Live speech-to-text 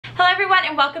Hello everyone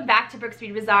and welcome back to Brooke's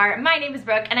Beauty Bazaar. My name is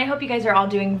Brooke and I hope you guys are all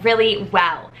doing really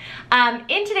well.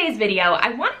 In today's video, I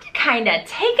wanted to kind of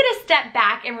take it a step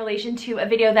back in relation to a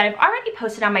video that I've already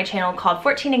posted on my channel called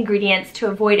 14 Ingredients to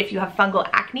Avoid If You Have Fungal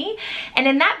Acne. And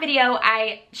in that video,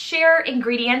 I share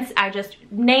ingredients, I just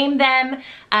name them,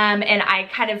 and I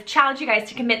kind of challenge you guys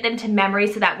to commit them to memory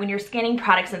so that when you're scanning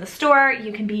products in the store,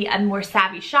 you can be a more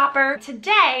savvy shopper.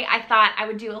 Today, I thought I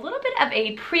would do a little bit of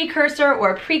a precursor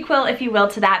or a prequel, if you will,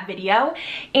 to that video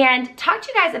and talk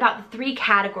to you guys about the three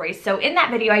categories. So in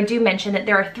that video, I do mention that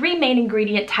there are three main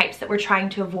ingredient types that we're trying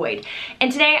to avoid.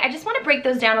 And today, I just want to break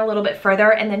those down a little bit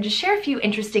further and then just share a few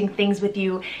interesting things with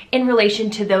you in relation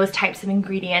to those types of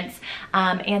ingredients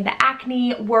and the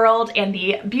acne world and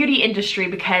the beauty industry,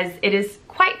 because it is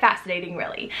quite fascinating,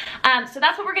 really. So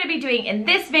that's what we're going to be doing in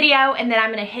this video, and then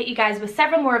I'm going to hit you guys with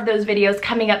several more of those videos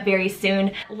coming up very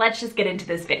soon. Let's just get into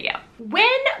this video. When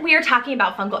we are talking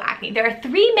about fungal acne, there are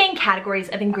three main categories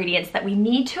of ingredients that we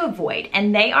need to avoid,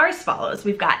 and they are as follows.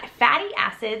 We've got fatty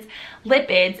acids,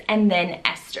 lipids, and then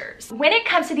esters. When it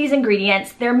comes to these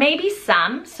ingredients, there may be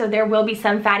some, so there will be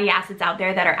some fatty acids out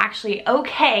there that are actually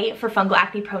okay for fungal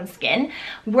acne prone skin.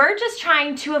 We're just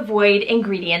trying to avoid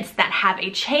ingredients that have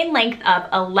a chain length of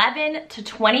 11 to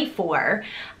 24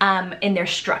 in their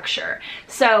structure.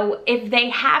 So if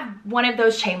they have one of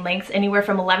those chain lengths, anywhere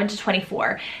from 11 to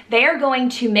 24, they are going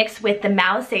to mix with the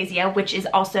Malassezia, which is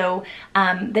also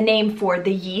the name for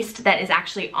the yeast that is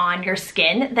actually on your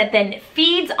skin, that then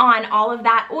feeds on all of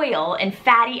that oil and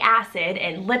fatty acid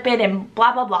and lipid and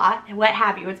blah, blah, blah, and what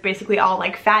have you. It's basically all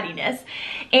like fattiness.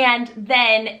 And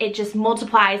then it just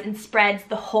multiplies and spreads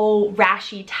the whole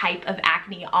rashy type of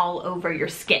acne all over your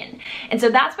skin. And so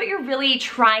that's what you're really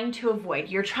trying to avoid.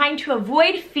 You're trying to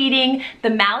avoid feeding the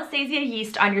Malassezia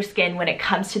yeast on your skin when it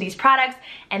comes to these products,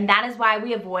 and that is why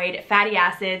we avoid fatty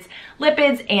acids,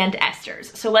 lipids, and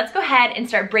esters. So let's go ahead and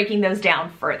start breaking those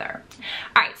down further.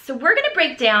 All right, so we're gonna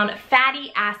break down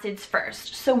fatty acids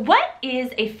first. So what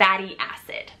is a fatty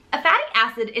acid? A fatty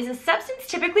acid is a substance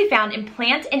typically found in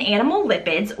plant and animal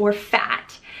lipids, or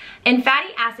fat. And fatty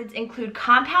acids include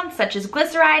compounds such as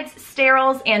glycerides,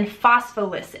 sterols, and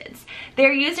phospholipids.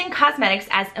 They're used in cosmetics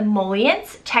as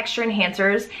emollients, texture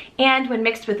enhancers, and when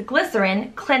mixed with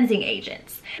glycerin, cleansing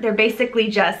agents. They're basically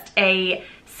just a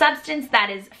substance that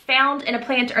is found in a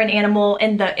plant or an animal,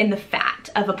 in the fat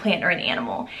of a plant or an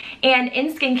animal. And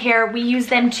in skincare, we use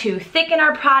them to thicken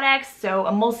our products, so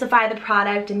emulsify the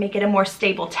product and make it a more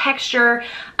stable texture.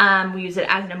 We use it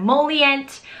as an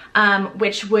emollient,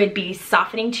 which would be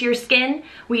softening to your skin.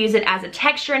 We use it as a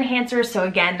texture enhancer, so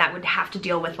again, that would have to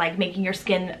deal with like making your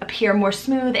skin appear more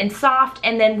smooth and soft.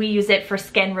 And then we use it for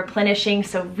skin replenishing,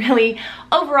 so really,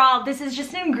 overall, this is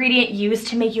just an ingredient used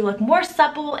to make you look more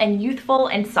supple and youthful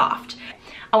and soft.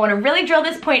 I want to really drill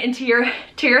this point into your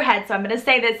head, so I'm going to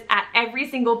say this at every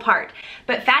single part.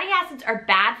 But fatty acids are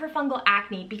bad for fungal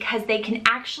acne because they can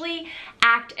actually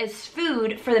act as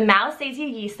food for the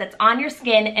Malassezia yeast that's on your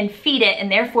skin and feed it,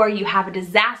 and therefore you have a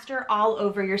disaster all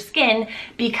over your skin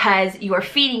because you are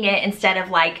feeding it instead of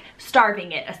like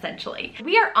starving it, essentially.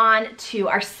 We are on to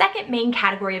our second main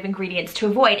category of ingredients to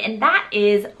avoid, and that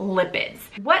is lipids.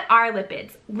 What are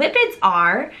lipids? Lipids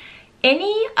are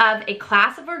any of a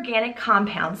class of organic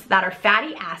compounds that are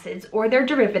fatty acids or their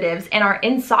derivatives and are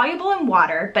insoluble in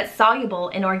water but soluble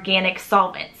in organic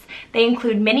solvents. They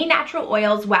include many natural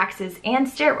oils, waxes, and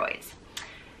steroids.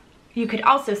 You could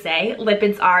also say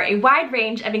lipids are a wide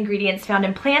range of ingredients found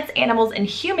in plants, animals, and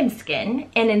human skin,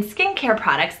 and in skincare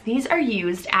products, these are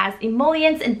used as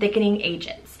emollients and thickening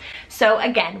agents. So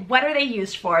again, what are they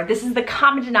used for? This is the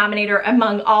common denominator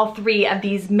among all three of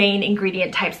these main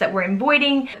ingredient types that we're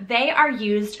avoiding. They are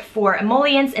used for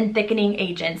emollients and thickening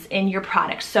agents in your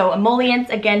products. So emollients,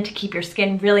 again, to keep your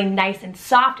skin really nice and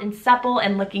soft and supple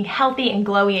and looking healthy and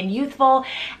glowy and youthful.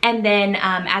 And then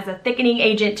as a thickening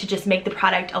agent to just make the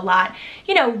product a lot,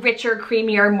 you know, richer,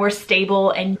 creamier, more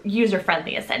stable, and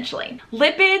user-friendly, essentially.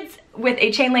 Lipids with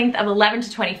a chain length of 11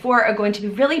 to 24 are going to be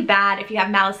really bad if you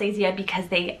have Malassezia, because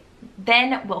they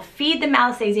then will feed the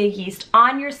Malassezia yeast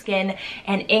on your skin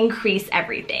and increase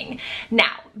everything.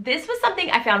 Now, this was something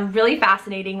I found really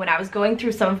fascinating when I was going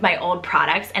through some of my old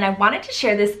products, and I wanted to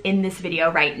share this in this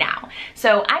video right now.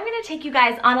 So I'm gonna take you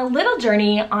guys on a little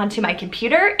journey onto my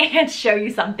computer and show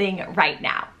you something right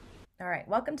now. All right,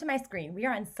 welcome to my screen. We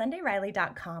are on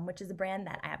SundayRiley.com, which is a brand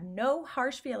that I have no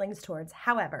harsh feelings towards.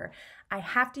 However, I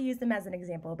have to use them as an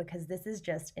example because this is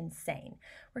just insane.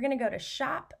 We're gonna go to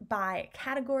shop by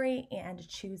category and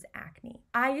choose acne.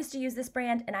 I used to use this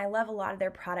brand and I love a lot of their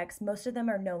products. Most of them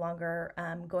are no longer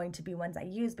going to be ones I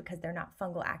use because they're not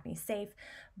fungal acne safe,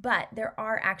 but there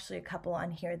are actually a couple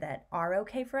on here that are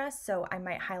okay for us, so I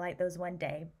might highlight those one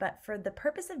day. But for the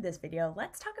purpose of this video,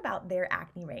 let's talk about their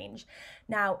acne range.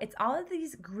 Now, it's all of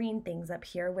these green things up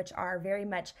here, which are very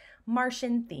much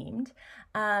Martian themed.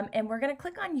 And we're gonna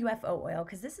click on UFO oil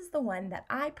because this is the one that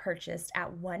I purchased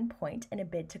at one point in a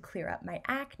bid to clear up my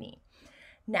acne.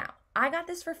 Now, I got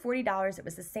this for $40. It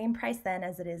was the same price then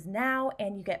as it is now,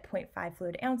 and you get 0.5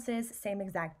 fluid ounces, same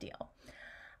exact deal.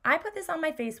 I put this on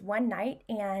my face one night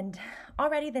and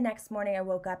already the next morning I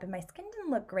woke up and my skin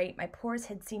didn't look great. My pores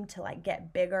had seemed to like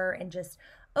get bigger and just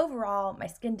overall my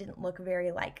skin didn't look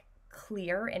very like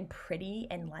clear and pretty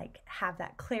and like have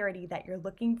that clarity that you're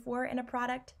looking for in a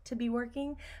product to be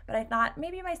working. But I thought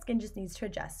maybe my skin just needs to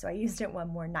adjust, so I used it one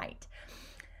more night.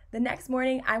 The next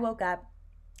morning I woke up,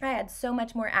 I had so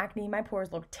much more acne, my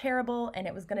pores looked terrible, and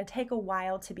it was gonna take a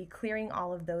while to be clearing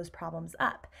all of those problems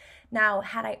up. Now,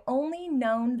 had I only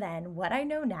known then what I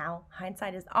know now,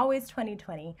 hindsight is always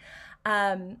 20/20,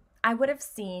 I would have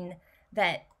seen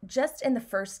that just in the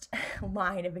first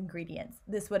line of ingredients,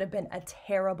 this would have been a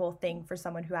terrible thing for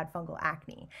someone who had fungal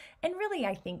acne. And really,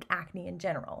 I think acne in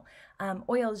general.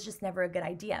 Oil is just never a good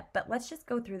idea, but let's just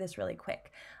go through this really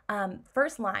quick.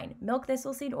 First line, milk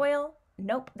thistle seed oil.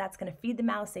 Nope, that's gonna feed the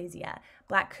malassezia.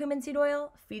 Black cumin seed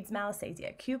oil feeds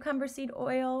malassezia. Cucumber seed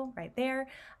oil, right there.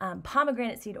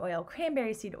 Pomegranate seed oil,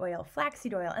 cranberry seed oil,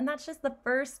 flaxseed oil, and that's just the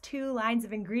first two lines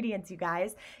of ingredients, you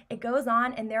guys. It goes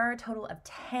on, and there are a total of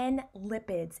 10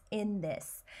 lipids in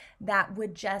this that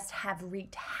would just have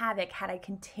wreaked havoc had I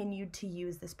continued to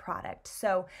use this product.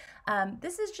 So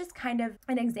this is just kind of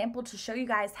an example to show you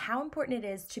guys how important it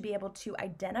is to be able to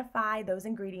identify those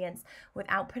ingredients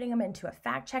without putting them into a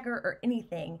fact checker or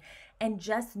anything, and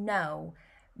just know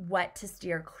what to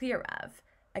steer clear of.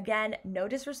 Again, no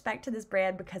disrespect to this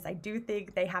brand because I do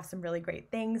think they have some really great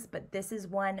things, but this is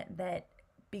one that,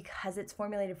 because it's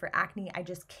formulated for acne, I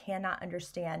just cannot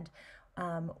understand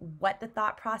what the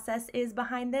thought process is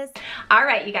behind this. All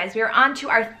right, you guys, we are on to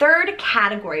our third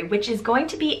category, which is going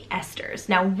to be esters.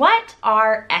 Now, what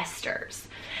are esters?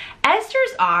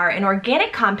 Esters are an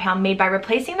organic compound made by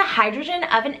replacing the hydrogen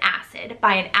of an acid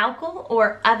by an alkyl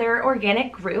or other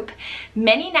organic group.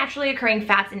 Many naturally occurring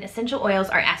fats and essential oils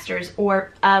are esters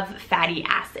or of fatty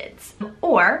acids.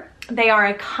 Or they are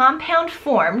a compound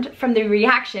formed from the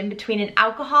reaction between an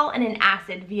alcohol and an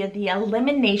acid via the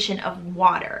elimination of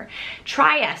water.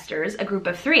 Triesters, a group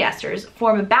of 3 esters,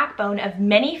 form a backbone of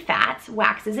many fats,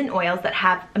 waxes, and oils that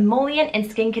have emollient and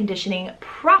skin conditioning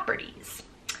properties.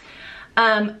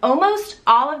 Almost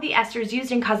all of the esters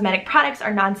used in cosmetic products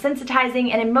are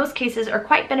non-sensitizing and in most cases are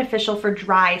quite beneficial for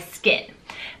dry skin.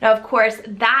 Now, of course,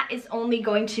 that is only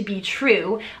going to be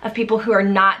true of people who are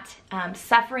not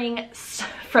suffering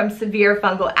from severe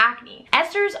fungal acne.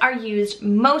 Esters are used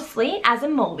mostly as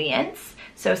emollients,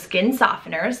 so skin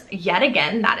softeners. Yet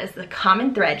again, that is the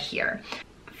common thread here.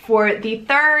 For the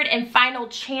third and final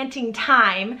chanting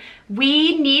time,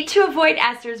 we need to avoid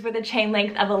esters with a chain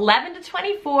length of 11 to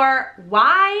 24.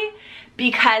 Why?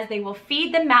 Because they will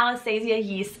feed the malassezia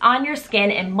yeast on your skin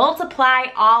and multiply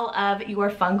all of your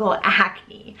fungal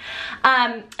acne.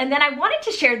 And then I wanted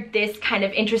to share this kind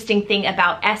of interesting thing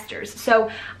about esters. So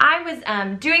I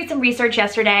was doing some research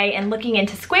yesterday and looking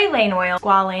into squalane oil,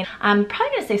 I'm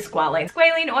probably gonna say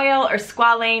squalane oil or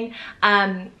squalane,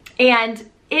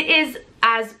 and it is,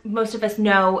 as most of us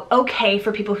know, okay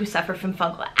for people who suffer from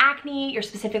fungal acne. You're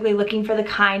specifically looking for the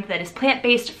kind that is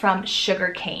plant-based from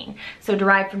sugar cane, so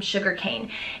derived from sugar cane.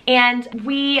 And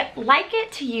we like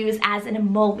it to use as an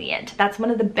emollient. That's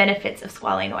one of the benefits of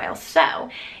squalane oil. So,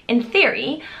 in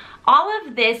theory, all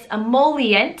of this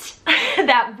emollient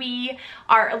that we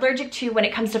are allergic to when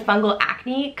it comes to fungal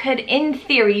acne could, in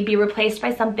theory, be replaced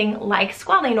by something like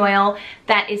squalane oil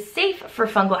that is safe for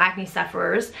fungal acne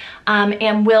sufferers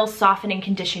and will soften and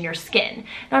condition your skin.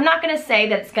 Now, I'm not going to say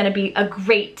that it's going to be a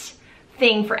great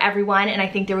thing for everyone, and I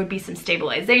think there would be some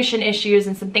stabilization issues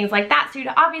and some things like that, so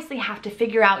you'd obviously have to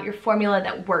figure out your formula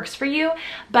that works for you,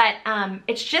 but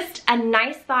it's just a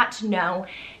nice thought to know.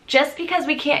 just because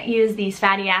we can't use these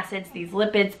fatty acids, these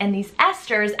lipids, and these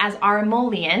esters as our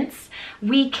emollients,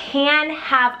 we can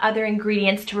have other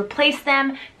ingredients to replace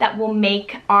them that will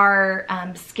make our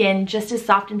skin just as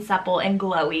soft and supple and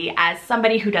glowy as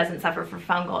somebody who doesn't suffer from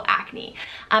fungal acne.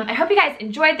 I hope you guys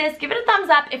enjoyed this. Give it a thumbs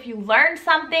up if you learned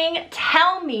something.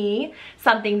 Tell me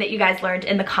something that you guys learned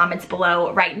in the comments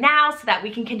below right now so that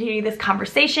we can continue this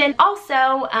conversation.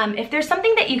 Also, if there's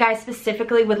something that you guys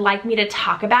specifically would like me to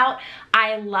talk about,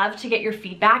 I love to get your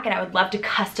feedback, and I would love to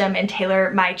custom and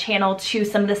tailor my channel to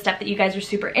some of the stuff that you guys are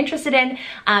super interested in.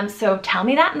 So tell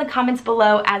me that in the comments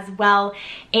below as well.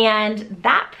 And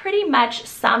that pretty much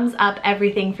sums up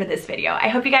everything for this video. I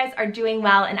hope you guys are doing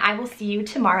well, and I will see you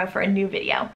tomorrow for a new video.